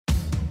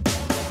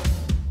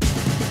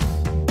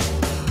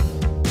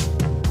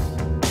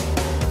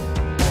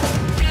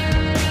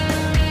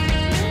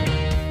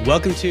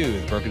Welcome to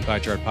the Broken Pie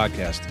Chart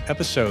Podcast,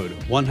 episode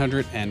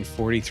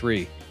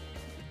 143.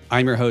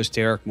 I'm your host,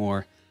 Derek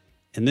Moore,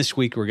 and this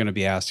week we're going to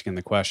be asking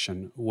the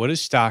question, what do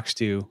stocks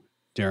do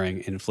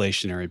during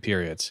inflationary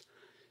periods?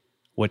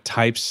 What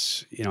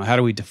types, how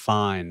do we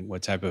define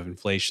what type of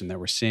inflation that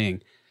we're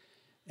seeing?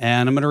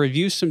 And I'm going to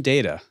review some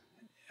data.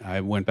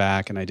 I went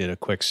back and I did a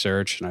quick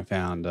search and I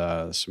found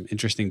some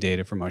interesting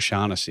data from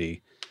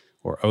O'Shaughnessy,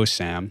 or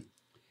OSAM,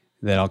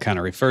 that I'll kind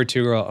of refer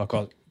to, or I'll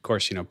of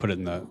course, put it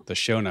in the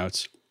show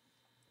notes.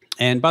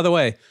 And by the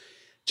way,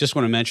 just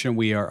want to mention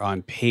we are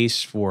on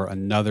pace for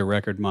another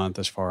record month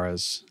as far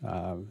as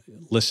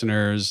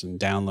listeners and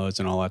downloads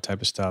and all that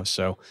type of stuff.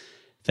 So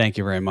thank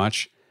you very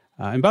much.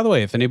 And by the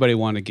way, if anybody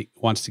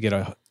wants to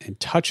get in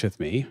touch with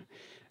me,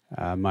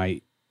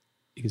 you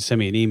can send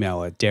me an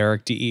email at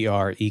Derek,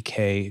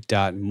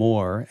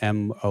 DEREK.Moore,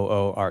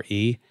 MOORE,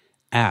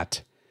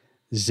 at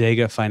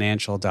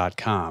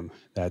ZegaFinancial.com.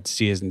 That's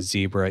Z as in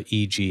zebra,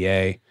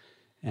 EGA,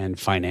 and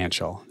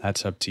financial.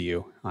 That's up to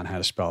you on how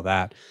to spell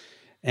that.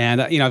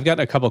 And, I've got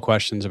a couple of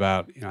questions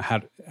about,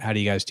 how do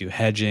you guys do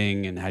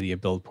hedging and how do you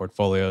build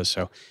portfolios?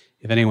 So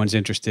if anyone's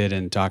interested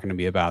in talking to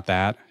me about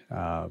that,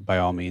 by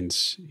all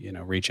means,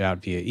 reach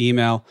out via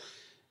email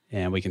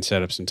and we can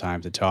set up some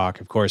time to talk.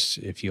 Of course,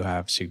 if you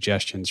have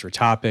suggestions for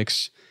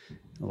topics,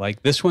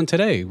 like this one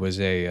today was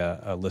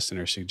a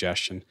listener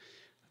suggestion,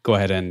 go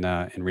ahead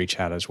and reach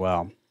out as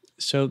well.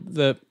 So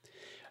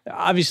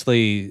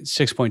obviously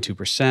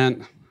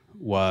 6.2%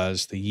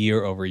 was the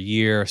year over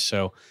year.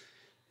 So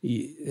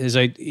as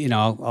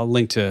I'll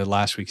link to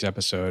last week's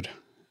episode,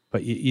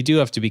 but you do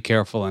have to be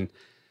careful in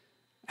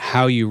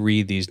how you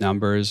read these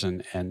numbers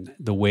and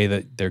the way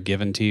that they're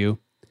given to you.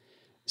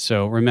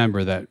 So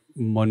remember that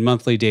when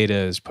monthly data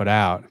is put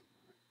out,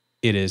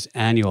 it is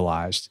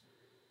annualized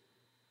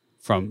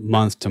from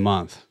month to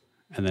month,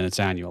 and then it's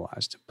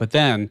annualized. But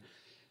then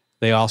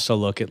they also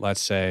look at, let's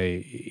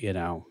say,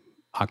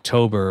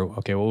 October,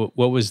 okay,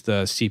 what was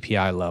the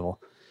CPI level?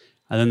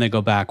 And then they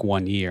go back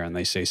 1 year and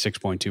they say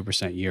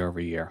 6.2% year over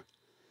year.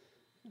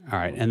 All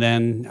right. And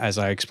then, as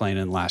I explained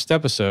in the last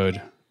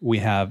episode, we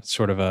have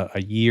sort of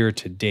a year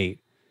to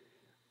date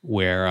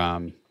where,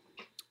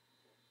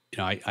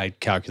 I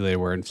calculated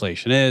where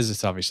inflation is.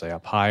 It's obviously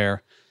up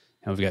higher,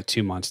 and we've got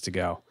 2 months to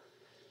go.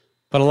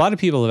 But a lot of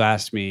people have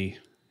asked me,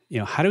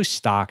 how do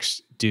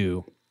stocks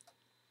do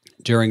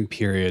during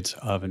periods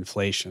of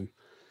inflation?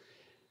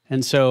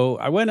 And so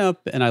I went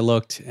up and I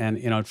looked, and,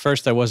 at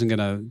first I wasn't going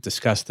to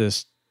discuss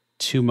this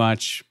too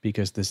much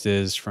because this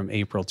is from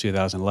April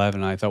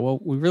 2011. And I thought,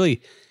 well, we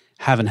really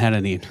haven't had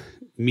any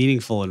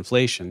meaningful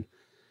inflation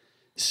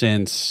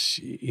since,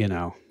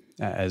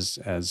 as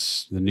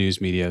the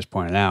news media has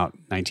pointed out,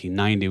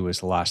 1990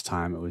 was the last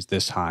time it was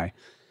this high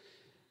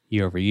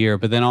year over year.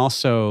 But then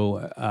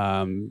also,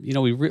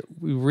 we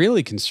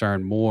really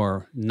concerned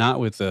more not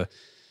with the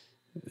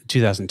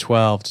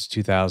 2012 to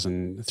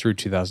 2000 through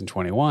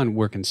 2021.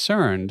 We're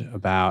concerned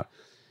about,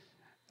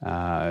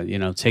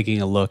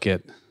 taking a look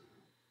at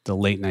the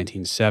late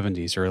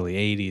 1970s, early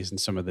 80s, and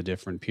some of the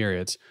different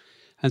periods.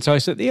 And so I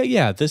said,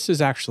 yeah, this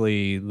is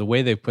actually, the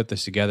way they put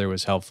this together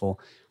was helpful.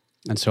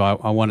 And so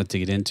I wanted to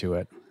get into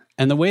it.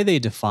 And the way they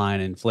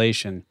define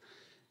inflation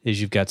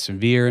is you've got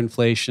severe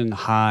inflation,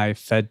 high,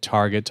 Fed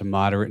target to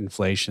moderate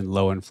inflation,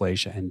 low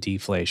inflation, and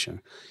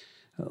deflation.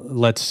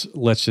 Let's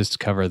just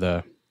cover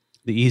the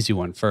easy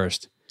one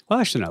first. Well,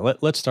 actually, no,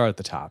 let's start at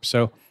the top.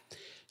 So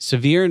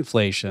severe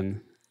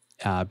inflation,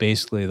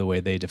 basically the way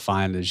they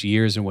define it is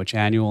years in which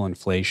annual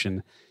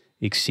inflation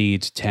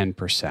exceeds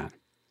 10%.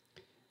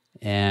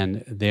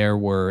 And there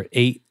were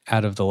 8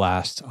 out of the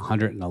last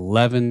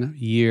 111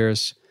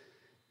 years.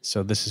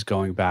 So this is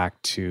going back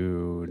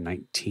to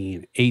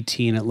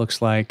 1918, it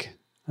looks like.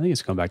 I think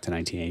it's going back to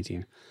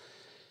 1918.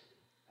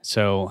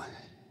 So,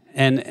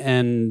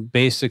 and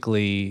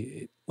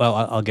basically, well,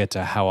 I'll get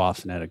to how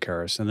often it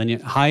occurs. And then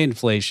high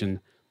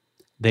inflation,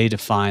 they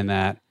define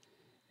that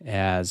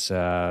as,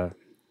 and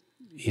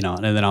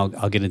then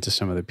I'll get into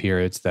some of the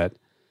periods that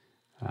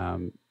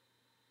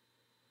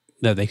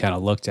they kind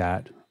of looked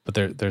at. But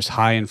there's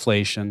high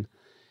inflation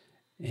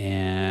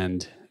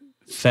and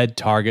Fed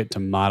target to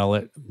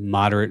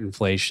moderate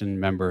inflation.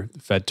 Remember, the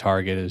Fed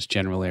target has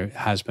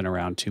been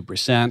around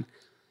 2%,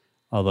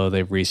 although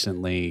they've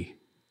recently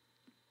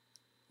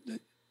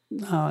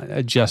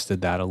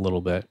adjusted that a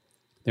little bit.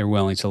 They're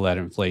willing to let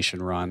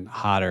inflation run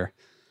hotter.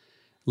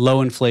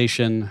 Low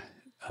inflation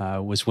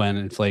was when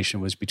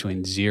inflation was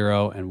between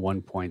 0 and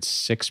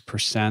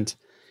 1.6%.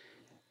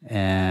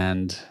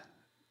 And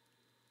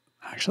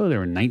actually, there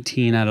were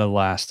 19 out of the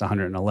last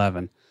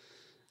 111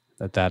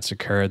 that's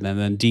occurred. And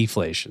then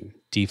deflation.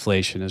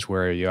 Deflation is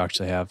where you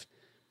actually have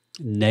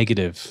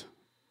negative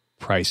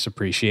price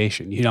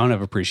appreciation. You don't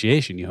have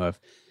appreciation, you have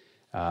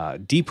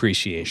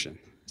depreciation.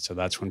 So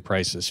that's when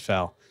prices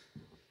fell.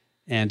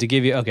 And to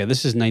give you,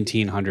 this is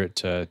 1900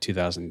 to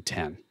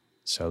 2010.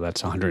 So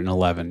that's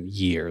 111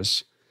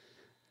 years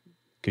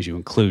because you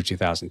include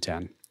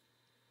 2010.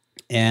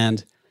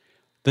 And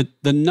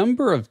the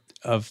number of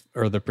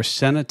or the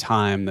percent of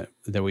time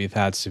that we've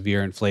had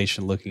severe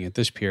inflation looking at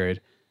this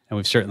period And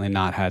we've certainly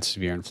not had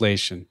severe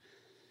inflation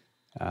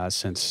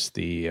since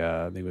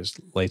I think it was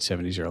late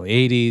 70s, early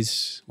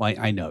 80s. Well,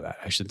 I know that.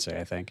 I should say,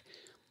 I think.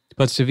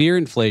 But severe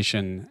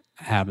inflation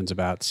happens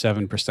about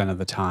 7% of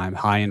the time,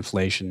 high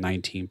inflation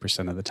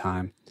 19% of the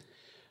time.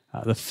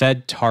 The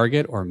Fed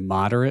target or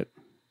moderate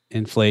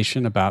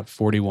inflation about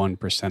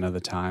 41% of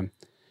the time.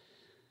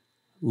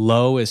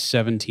 Low is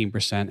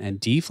 17% and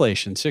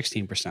deflation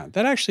 16%.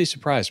 That actually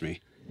surprised me.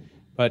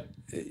 But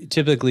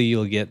typically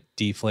you'll get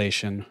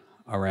deflation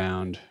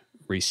around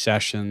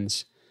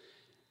recessions.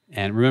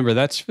 And remember,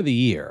 that's for the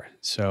year.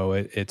 So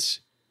it's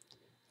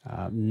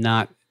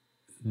not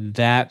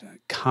that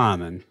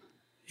common.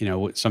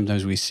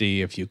 Sometimes we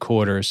see a few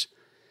quarters,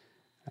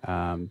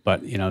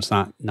 but it's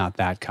not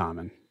that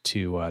common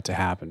to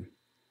happen.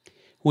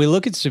 When we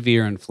look at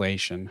severe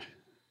inflation,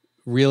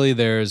 really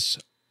there's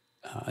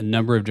a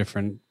number of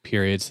different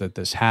periods that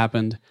this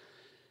happened.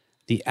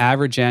 The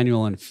average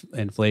annual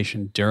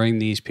inflation during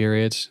these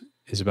periods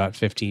is about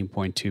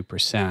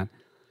 15.2%.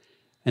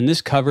 And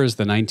this covers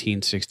the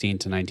 1916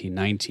 to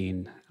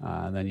 1919.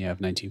 Then you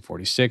have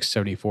 1946,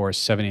 74,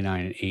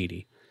 79, and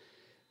 80.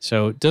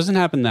 So it doesn't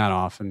happen that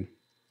often.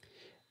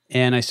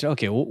 And I said,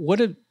 okay, well,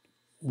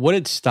 what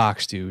did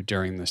stocks do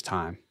during this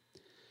time?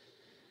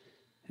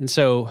 And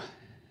so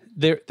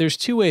there's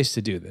two ways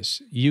to do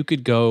this. You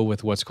could go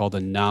with what's called a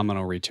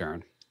nominal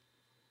return.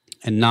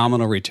 And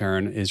nominal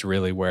return is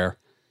really where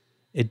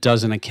it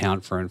doesn't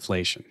account for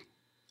inflation.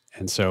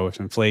 And so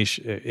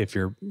if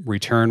your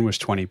return was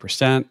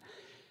 20%,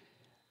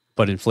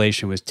 but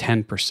inflation was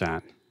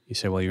 10%, you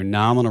say, well, your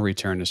nominal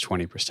return is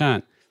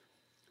 20%.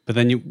 But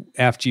then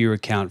after you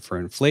account for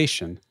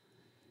inflation,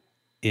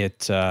 and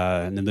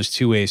then there's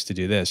two ways to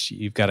do this.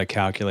 You've got to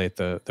calculate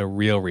the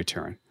real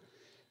return.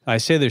 I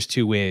say there's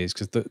two ways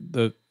because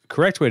the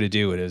correct way to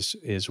do it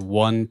is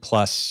 1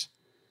 plus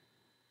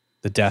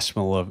the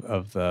decimal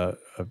of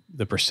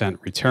the percent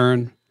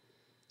return.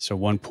 So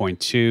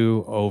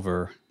 1.2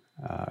 over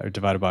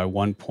divided by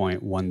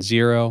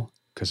 1.10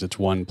 because it's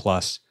 1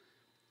 plus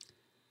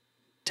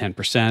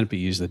 10%, but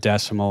use the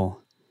decimal,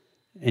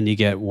 and you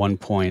get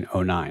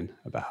 1.09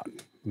 about.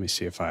 Let me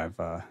see if I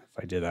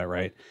did that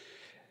right.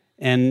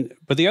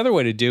 But the other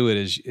way to do it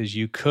is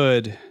you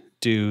could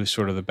do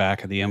sort of the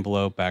back of the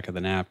envelope, back of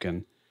the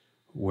napkin,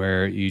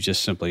 where you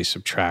just simply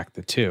subtract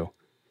the two.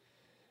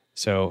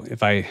 So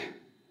if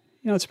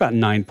it's about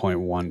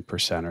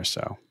 9.1% or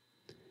so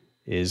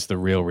is the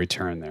real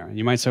return there. And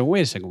you might say,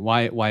 wait a second,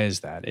 why is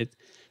that? It's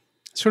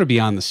sort of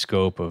beyond the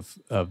scope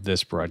of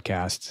this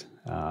broadcast.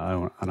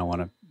 I don't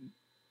want to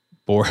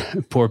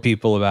bore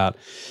people about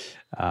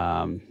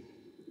the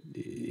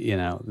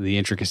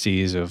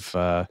intricacies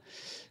of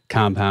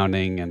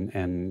compounding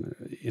and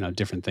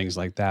different things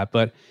like that.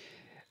 But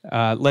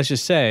let's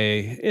just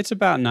say it's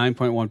about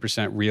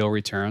 9.1% real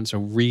return. So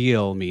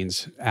real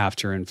means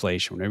after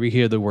inflation. Whenever you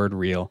hear the word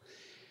real,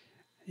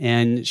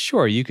 and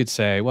sure, you could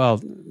say, well,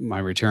 my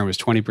return was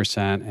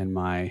 20% and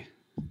my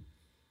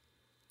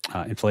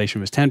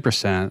inflation was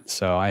 10%,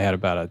 so I had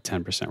about a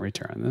 10%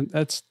 return.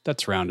 And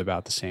that's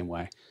roundabout the same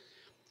way.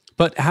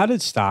 But how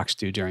did stocks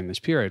do during this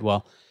period?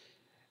 Well,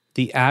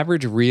 the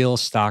average real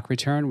stock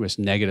return was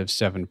negative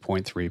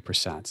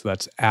 7.3%. So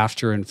that's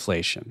after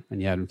inflation, and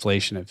you had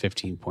inflation at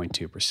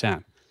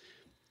 15.2%.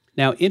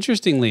 Now,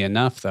 interestingly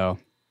enough, though,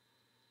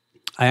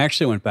 I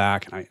actually went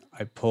back and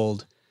I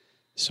pulled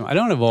some. I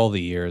don't have all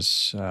the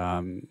years.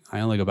 I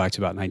only go back to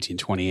about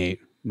 1928.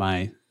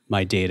 My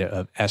data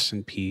of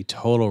S&P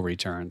total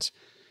returns.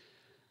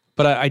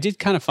 But I did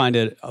kind of find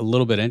it a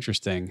little bit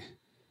interesting,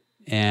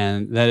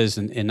 and that is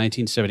in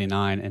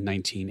 1979 and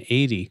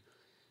 1980,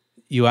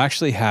 you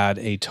actually had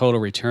a total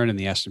return in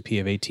the S&P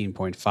of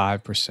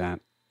 18.5%,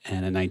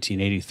 and in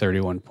 1980,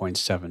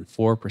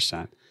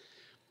 31.74%.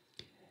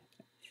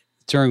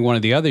 During one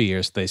of the other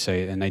years, they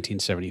say in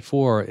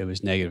 1974, it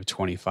was negative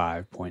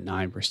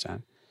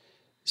 25.9%.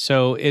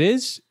 So it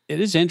is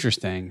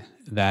interesting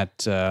that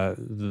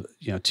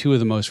two of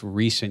the most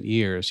recent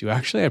years, you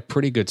actually had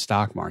pretty good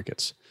stock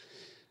markets,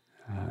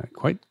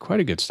 quite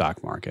a good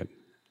stock market.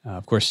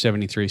 Of course,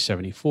 73,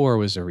 74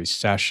 was a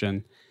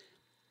recession,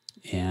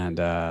 and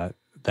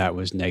that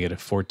was negative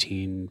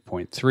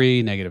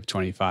 14.3, negative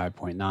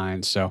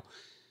 25.9. So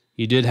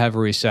you did have a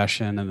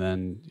recession, and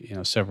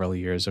then several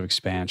years of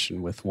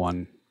expansion with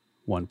one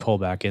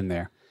pullback in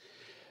there.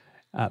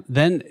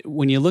 Then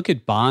when you look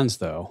at bonds,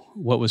 though,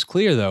 what was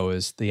clear, though,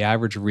 is the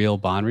average real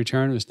bond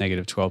return was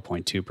negative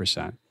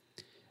 12.2%.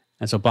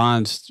 And so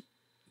bonds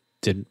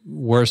did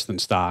worse than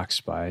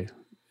stocks by,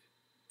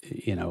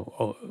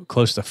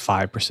 close to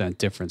 5%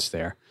 difference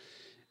there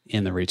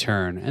in the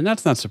return. And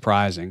that's not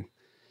surprising.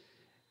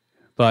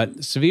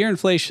 But severe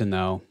inflation,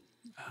 though,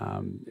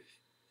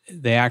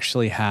 they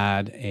actually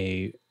had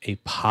a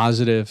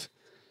positive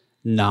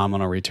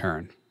nominal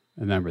return.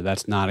 Remember,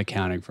 that's not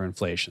accounting for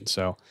inflation.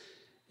 So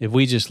if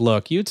we just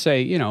look, you'd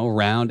say,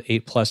 around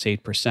 8 plus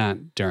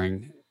 8%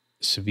 during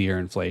severe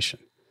inflation.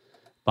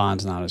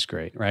 Bonds not as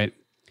great, right?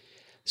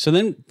 So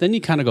then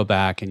you kind of go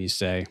back and you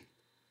say,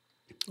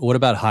 what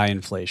about high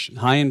inflation?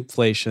 High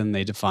inflation,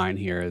 they define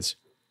here as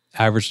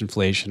average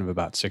inflation of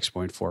about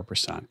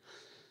 6.4%.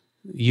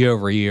 Year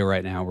over year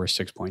right now, we're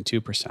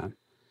 6.2%.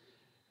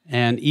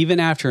 And even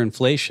after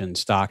inflation,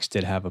 stocks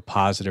did have a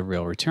positive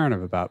real return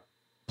of about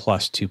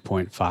plus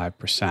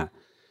 2.5%.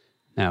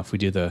 Now, if we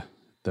do the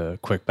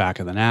quick back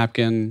of the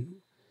napkin,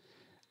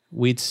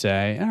 we'd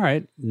say, all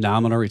right,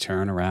 nominal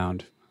return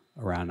around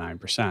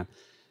 9%.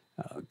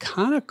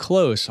 Kind of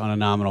close on a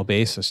nominal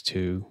basis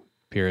to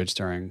periods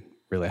during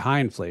really high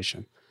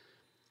inflation.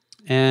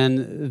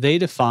 And they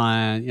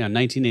define,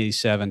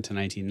 1987 to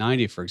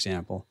 1990, for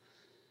example,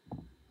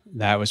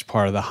 that was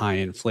part of the high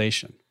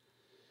inflation.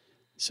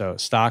 So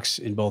stocks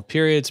in both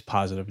periods,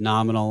 positive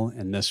nominal,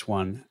 and this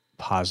one,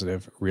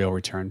 positive real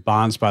return.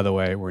 Bonds, by the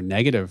way, were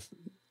negative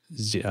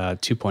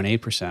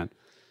 2.8%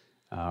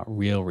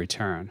 real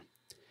return.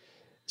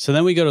 So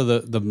then we go to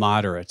the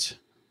moderate,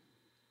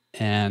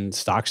 and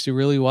stocks do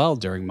really well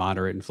during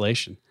moderate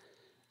inflation.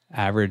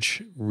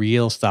 Average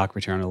real stock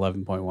return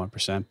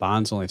 11.1%,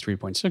 bonds only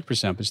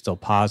 3.6%, but still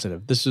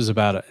positive. This is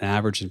about an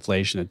average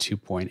inflation of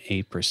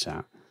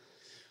 2.8%.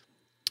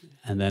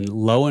 And then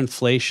low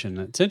inflation,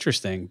 it's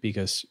interesting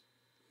because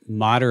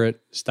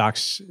moderate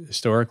stocks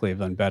historically have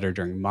done better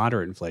during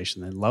moderate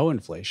inflation than low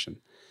inflation.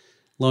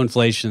 Low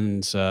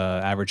inflation's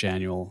average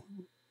annual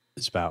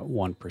is about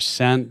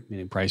 1%,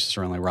 meaning prices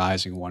are only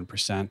rising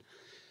 1%.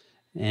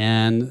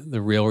 And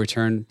the real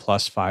return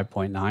plus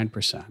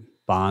 5.9%.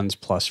 Bonds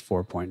plus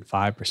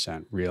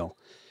 4.5% real.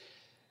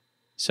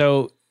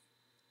 So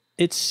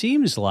it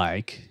seems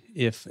like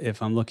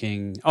if I'm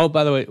looking, oh,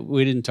 by the way,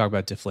 we didn't talk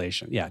about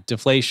deflation. Yeah,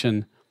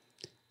 deflation,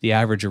 the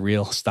average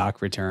real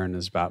stock return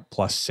is about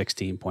plus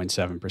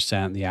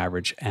 16.7%. The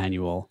average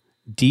annual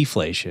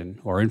deflation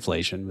or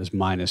inflation was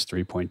minus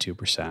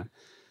 3.2%.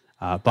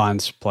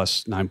 Bonds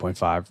plus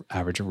 9.5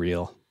 average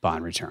real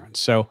bond return.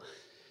 So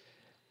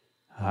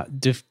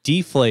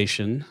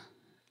deflation,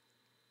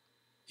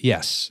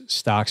 yes,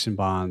 stocks and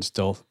bonds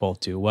both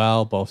do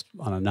well, both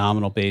on a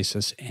nominal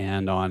basis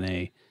and on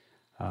a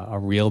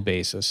real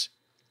basis.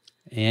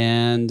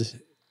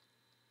 And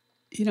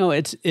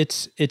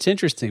it's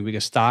interesting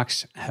because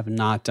stocks have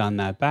not done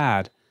that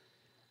bad.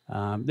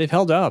 They've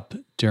held up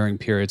during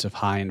periods of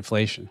high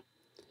inflation,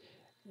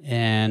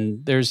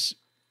 and there's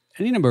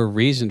any number of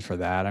reasons for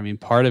that. I mean,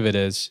 part of it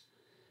is,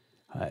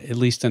 at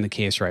least in the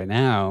case right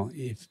now,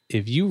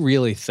 if you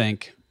really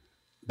think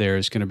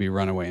there's going to be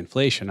runaway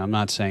inflation, I'm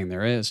not saying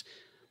there is,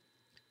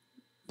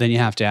 then you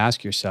have to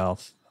ask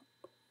yourself,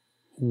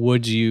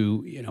 would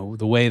you,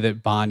 the way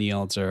that bond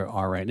yields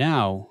are right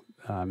now,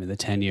 in the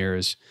 10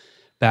 years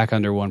back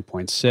under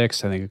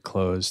 1.6, I think it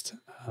closed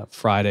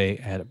Friday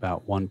at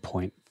about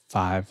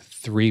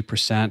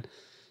 1.53%,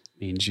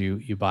 means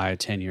you buy a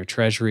 10-year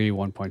treasury,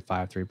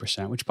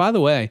 1.53%, which, by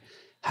the way,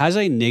 has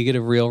a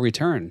negative real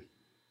return,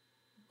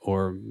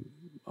 or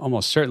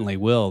almost certainly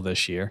will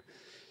this year.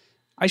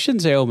 I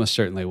shouldn't say almost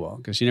certainly will,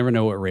 because you never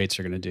know what rates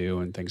are going to do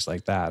and things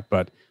like that.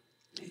 But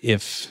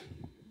if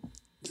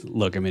you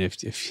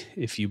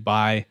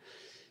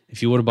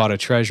would have bought a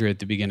treasury at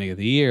the beginning of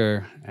the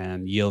year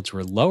and yields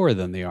were lower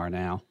than they are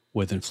now,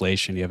 with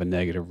inflation, you have a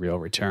negative real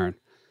return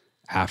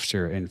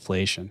after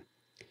inflation.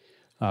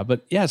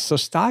 But yeah, so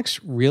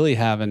stocks really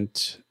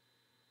haven't,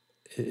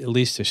 at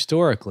least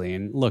historically,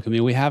 and look,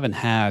 we haven't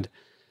had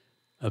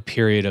a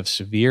period of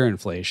severe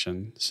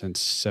inflation since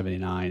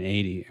 79,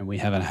 80, and we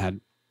haven't had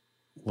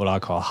what I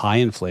call high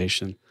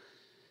inflation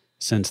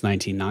since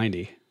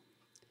 1990.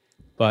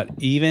 But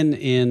even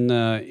in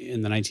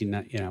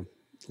the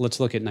let's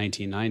look at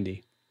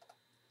 1990,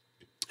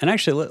 and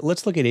actually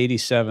let's look at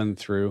 87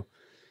 through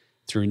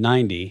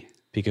 90,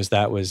 because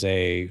that was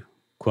a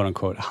quote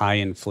unquote high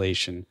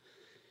inflation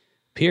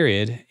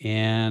period.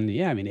 And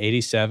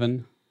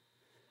 87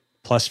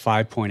 plus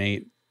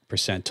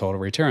 5.8% total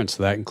return.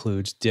 So that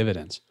includes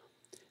dividends.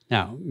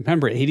 Now,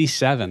 remember,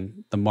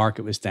 87, the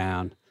market was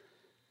down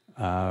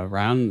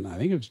around, I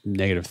think it was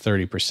negative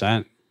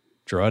 30%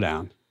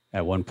 drawdown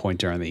at one point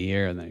during the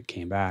year, and then it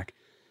came back.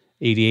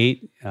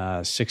 88,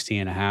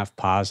 60.5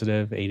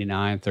 positive,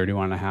 89,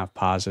 31.5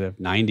 positive,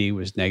 90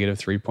 was negative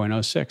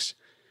 3.06.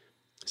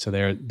 So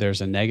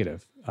there's a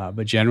negative.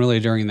 But generally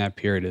during that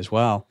period as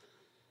well,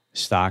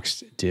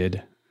 stocks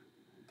did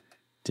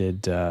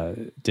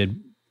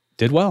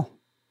well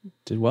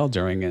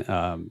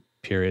during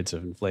periods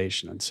of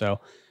inflation. And so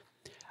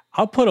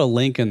I'll put a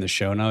link in the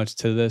show notes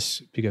to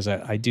this, because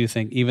I do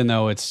think, even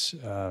though it's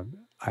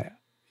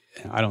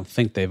I don't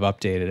think they've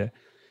updated it,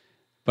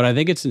 but I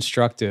think it's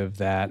instructive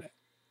that,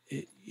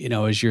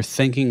 as you're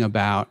thinking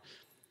about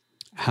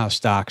how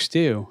stocks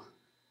do,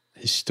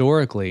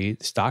 historically,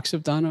 stocks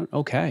have done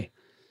okay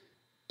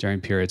during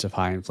periods of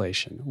high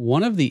inflation.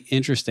 One of the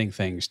interesting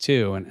things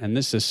too, and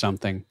this is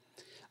something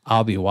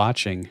I'll be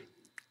watching,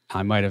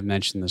 I might have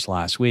mentioned this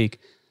last week,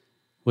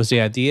 was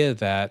the idea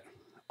that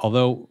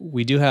although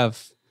we do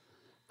have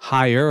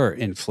higher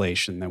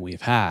inflation than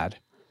we've had,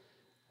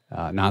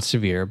 not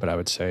severe, but I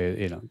would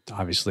say,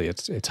 obviously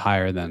it's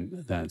higher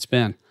than it's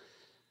been.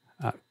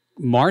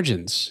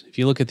 Margins, if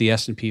you look at the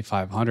S&P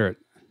 500,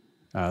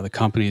 the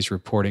companies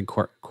reporting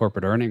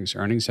corporate earnings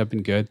have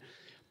been good.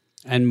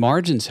 and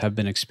margins have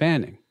been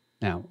expanding.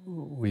 Now,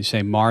 when you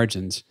say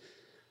margins,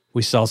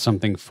 we sell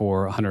something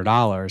for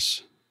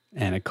 $100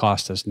 and it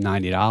cost us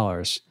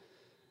 $90.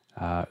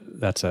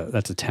 That's a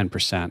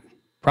 10%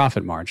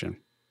 profit margin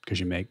because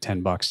you make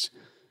 $10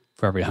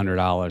 for every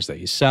 $100 that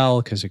you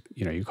sell because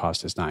you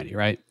cost us 90,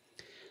 right?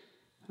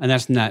 And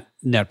that's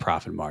net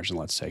profit margin.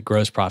 Let's say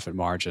gross profit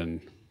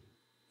margin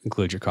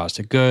includes your cost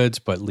of goods,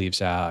 but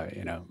leaves out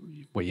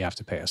what you have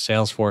to pay a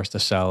sales force to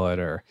sell it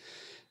or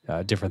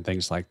different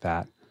things like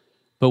that.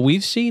 But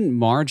we've seen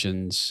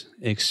margins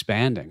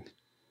expanding.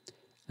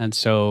 And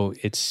so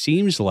it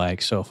seems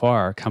like so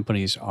far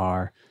companies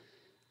are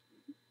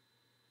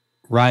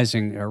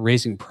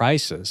raising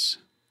prices,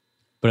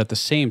 but at the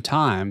same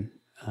time,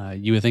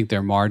 you would think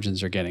their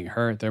margins are getting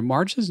hurt. Their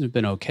margins have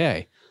been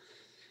okay.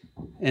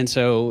 And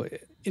so,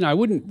 I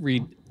wouldn't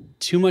read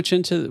too much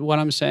into what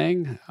I'm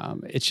saying.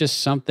 It's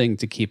just something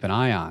to keep an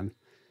eye on.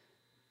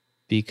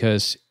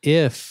 Because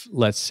if,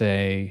 let's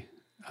say,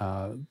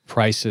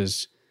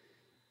 prices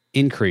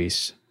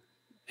increase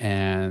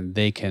and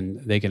they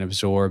can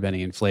absorb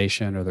any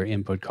inflation, or their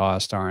input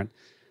costs aren't,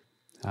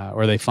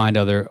 or they find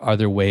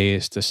other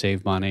ways to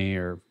save money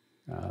or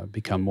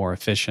become more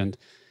efficient,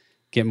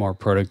 get more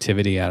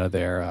productivity out of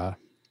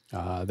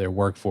their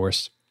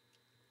workforce.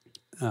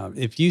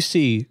 If you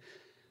see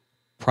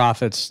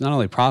profits, not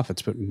only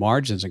profits but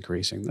margins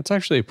increasing, that's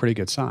actually a pretty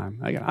good sign.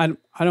 I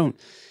don't,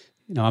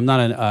 I'm not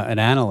an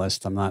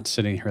analyst. I'm not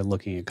sitting here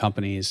looking at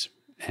companies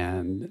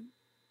and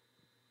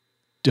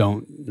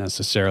don't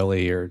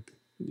necessarily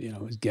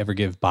ever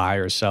give buy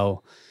or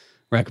sell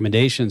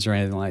recommendations or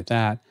anything like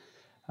that.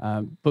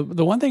 But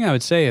the one thing I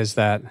would say is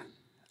that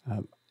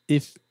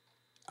if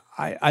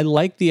I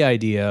like the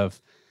idea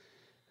of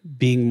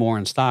being more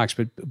in stocks,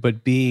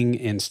 but being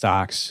in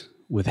stocks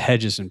with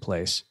hedges in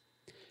place.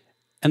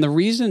 And the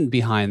reason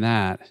behind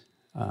that,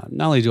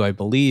 not only do I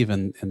believe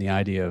in the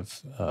idea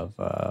of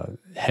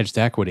hedged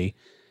equity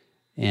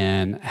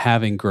and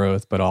having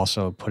growth, but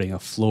also putting a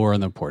floor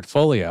in the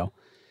portfolio.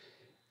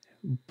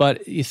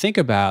 But you think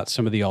about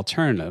some of the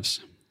alternatives,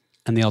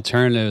 and the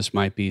alternatives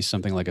might be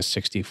something like a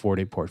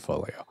 60-40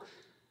 portfolio,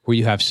 where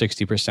you have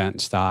 60% in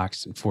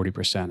stocks and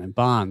 40% in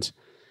bonds.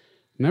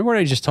 Remember what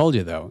I just told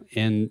you, though.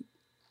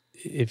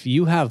 If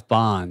you have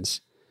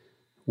bonds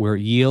where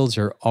yields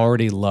are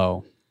already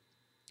low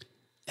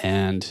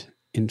and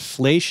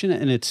inflation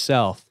in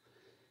itself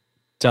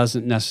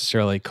doesn't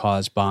necessarily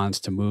cause bonds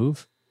to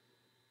move,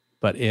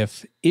 but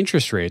if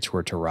interest rates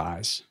were to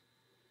rise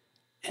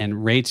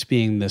and rates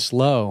being this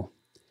low,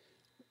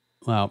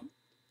 well,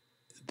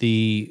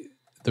 the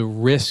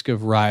risk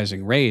of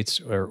rising rates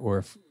or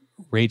if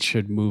rates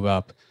should move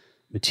up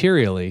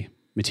materially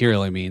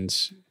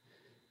means,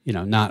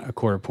 not a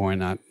quarter point,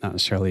 not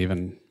necessarily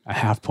even a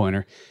half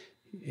pointer.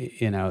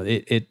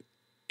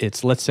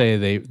 It's let's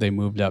say they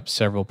moved up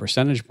several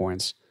percentage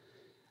points.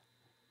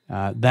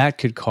 That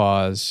could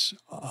cause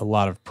a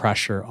lot of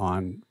pressure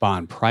on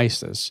bond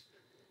prices,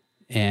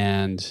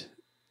 and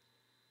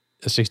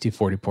a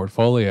 60-40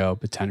 portfolio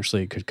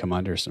potentially could come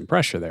under some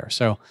pressure there.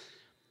 So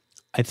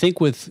I think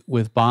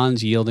with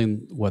bonds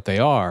yielding what they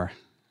are,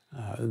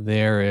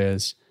 there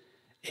is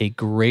a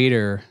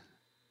greater,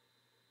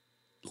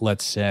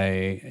 let's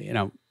say,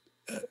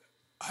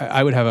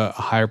 I would have a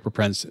higher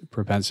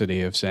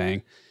propensity of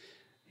saying,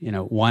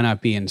 why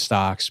not be in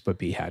stocks but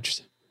be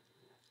hedged,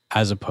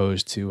 as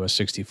opposed to a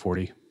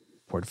 60-40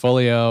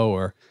 portfolio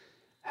or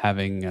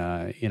having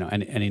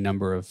any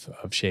number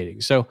of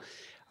shadings. So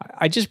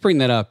I just bring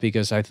that up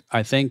because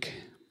I think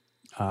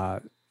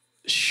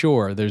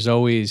sure, there's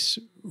always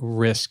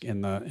risk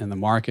in the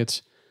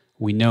markets.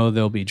 We know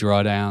there'll be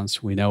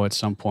drawdowns. We know at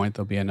some point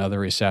there'll be another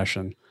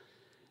recession.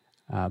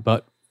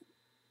 But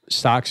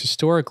stocks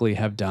historically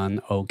have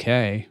done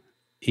okay,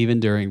 even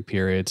during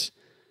periods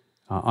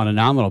on a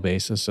nominal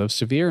basis of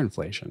severe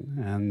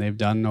inflation, and they've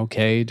done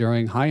okay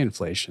during high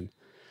inflation.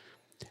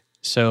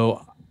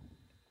 So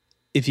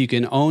if you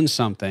can own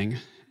something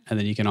and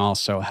then you can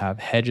also have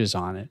hedges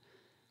on it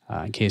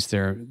in case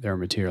there are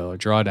material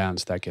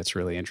drawdowns, that gets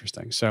really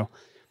interesting. So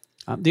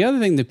the other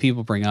thing that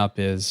people bring up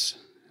is,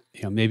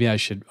 maybe I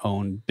should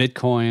own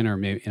Bitcoin, or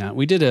maybe,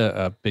 we did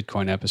a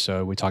Bitcoin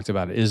episode. We talked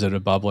about it. Is it a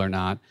bubble or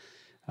not?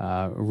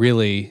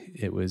 Really,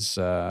 it was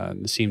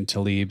Nassim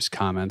Taleb's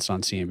comments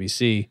on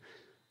CNBC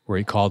where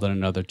he called it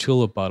another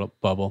tulip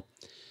bubble.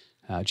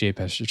 Jay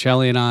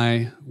Petrocelli and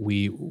I,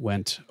 we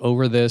went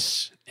over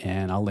this,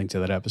 and I'll link to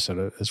that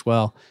episode as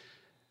well.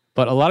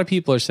 But a lot of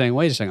people are saying,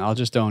 wait a second, I'll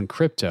just own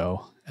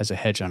crypto as a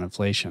hedge on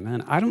inflation.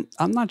 And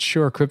I'm not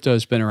sure crypto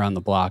has been around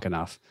the block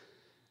enough.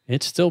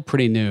 It's still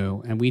pretty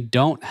new, and we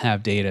don't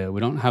have data.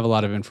 We don't have a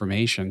lot of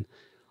information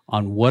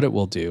on what it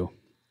will do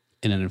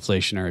in an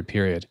inflationary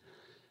period.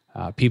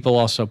 People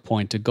also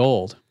point to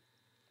gold.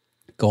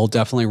 Gold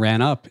definitely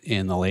ran up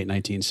in the late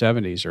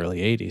 1970s, early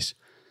 80s,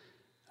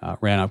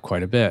 ran up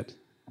quite a bit.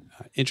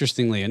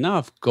 Interestingly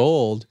enough,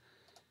 gold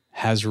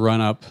has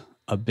run up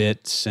a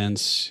bit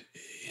since,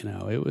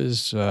 it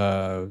was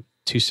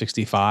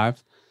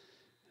 265.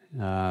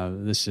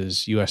 This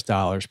is US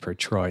dollars per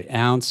troy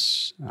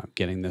ounce. I'm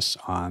getting this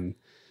on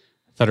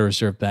Federal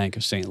Reserve Bank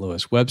of St.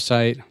 Louis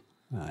website.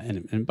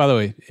 And by the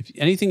way, if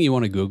anything you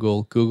want to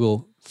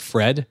Google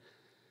Fred,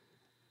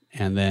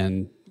 and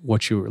then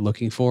what you were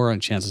looking for,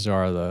 and chances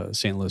are the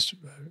St. Louis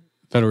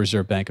Federal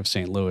Reserve Bank of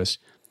St. Louis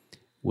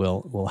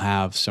will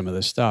have some of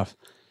this stuff.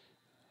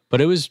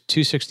 But it was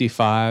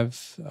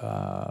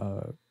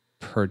 $265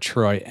 per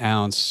troy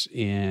ounce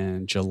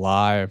in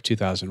July of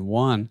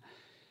 2001.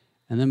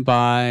 And then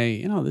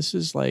by, this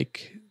is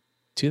like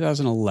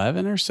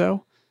 2011 or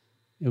so,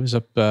 it was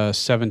up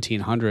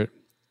 1,700,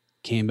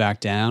 came back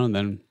down, and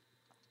then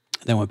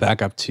went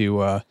back up to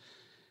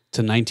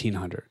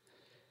 1,900.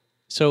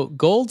 So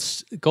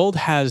gold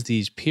has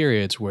these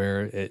periods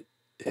where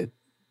it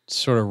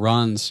sort of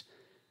runs.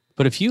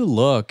 But if you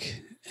look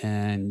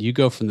and you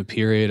go from the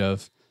period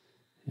of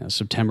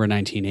September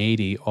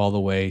 1980 all the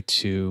way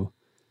to,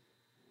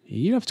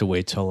 you have to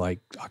wait till like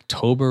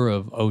October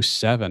of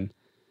 2007,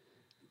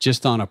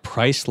 just on a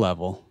price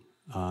level,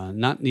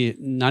 not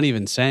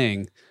even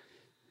saying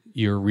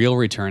your real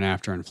return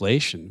after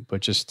inflation,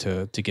 but just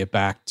to get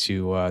back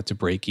to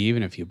break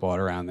even if you bought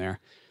around there.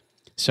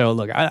 So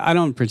look, I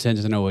don't pretend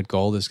to know what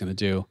gold is going to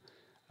do,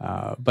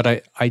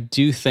 but I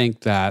do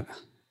think that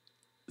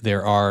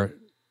there are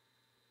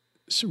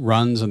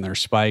runs and there are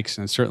spikes,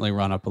 and certainly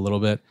run up a little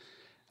bit.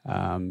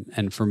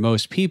 And for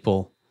most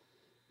people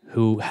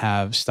who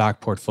have stock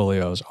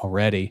portfolios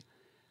already,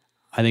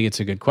 I think it's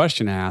a good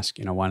question to ask,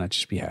 why not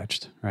just be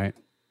hedged, right?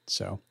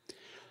 So,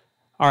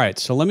 all right,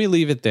 so let me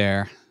leave it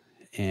there,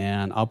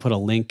 and I'll put a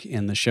link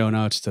in the show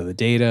notes to the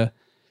data,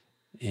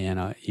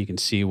 and you can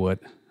see what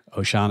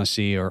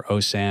O'Shaughnessy or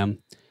OSAM,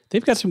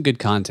 they've got some good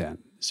content.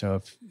 So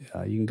if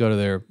you can go to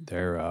their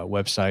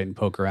website and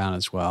poke around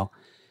as well.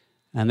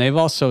 And they've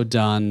also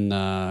done,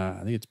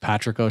 I think it's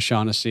Patrick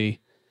O'Shaughnessy.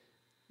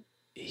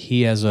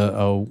 He has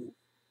a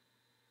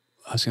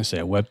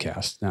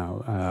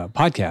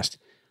podcast,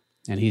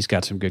 and he's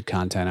got some good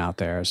content out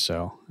there.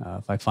 So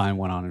if I find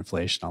one on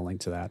inflation, I'll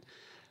link to that.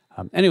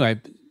 Anyway,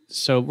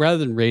 so rather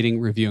than rating,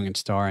 reviewing, and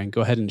starring,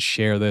 go ahead and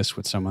share this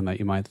with someone that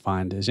you might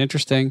find is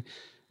interesting.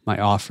 My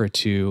offer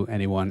to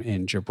anyone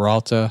in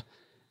Gibraltar,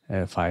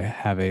 if I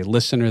have a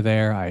listener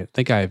there, I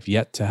think I have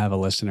yet to have a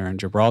listener in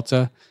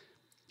Gibraltar,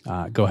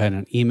 go ahead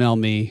and email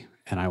me,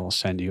 and I will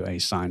send you a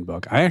signed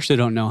book. I actually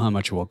don't know how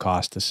much it will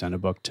cost to send a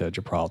book to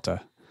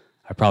Gibraltar.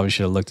 I probably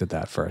should have looked at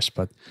that first,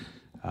 but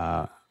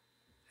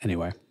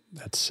anyway,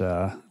 that's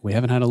we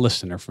haven't had a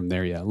listener from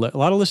there yet. A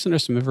lot of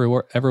listeners from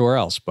everywhere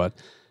else, but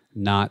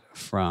not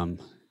from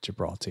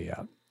Gibraltar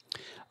yet.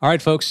 All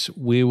right, folks,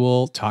 we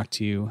will talk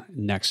to you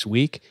next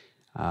week.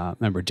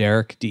 Remember,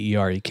 Derek,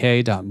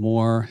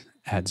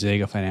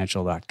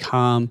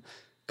 derek.moore@zegafinancial.com.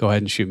 Go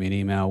ahead and shoot me an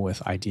email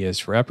with ideas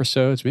for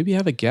episodes. Maybe you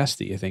have a guest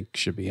that you think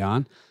should be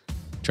on.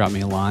 Drop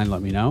me a line,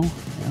 let me know.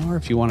 Or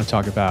if you want to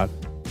talk about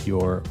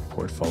your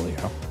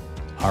portfolio.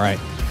 All right.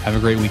 Have a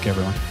great week,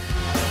 everyone.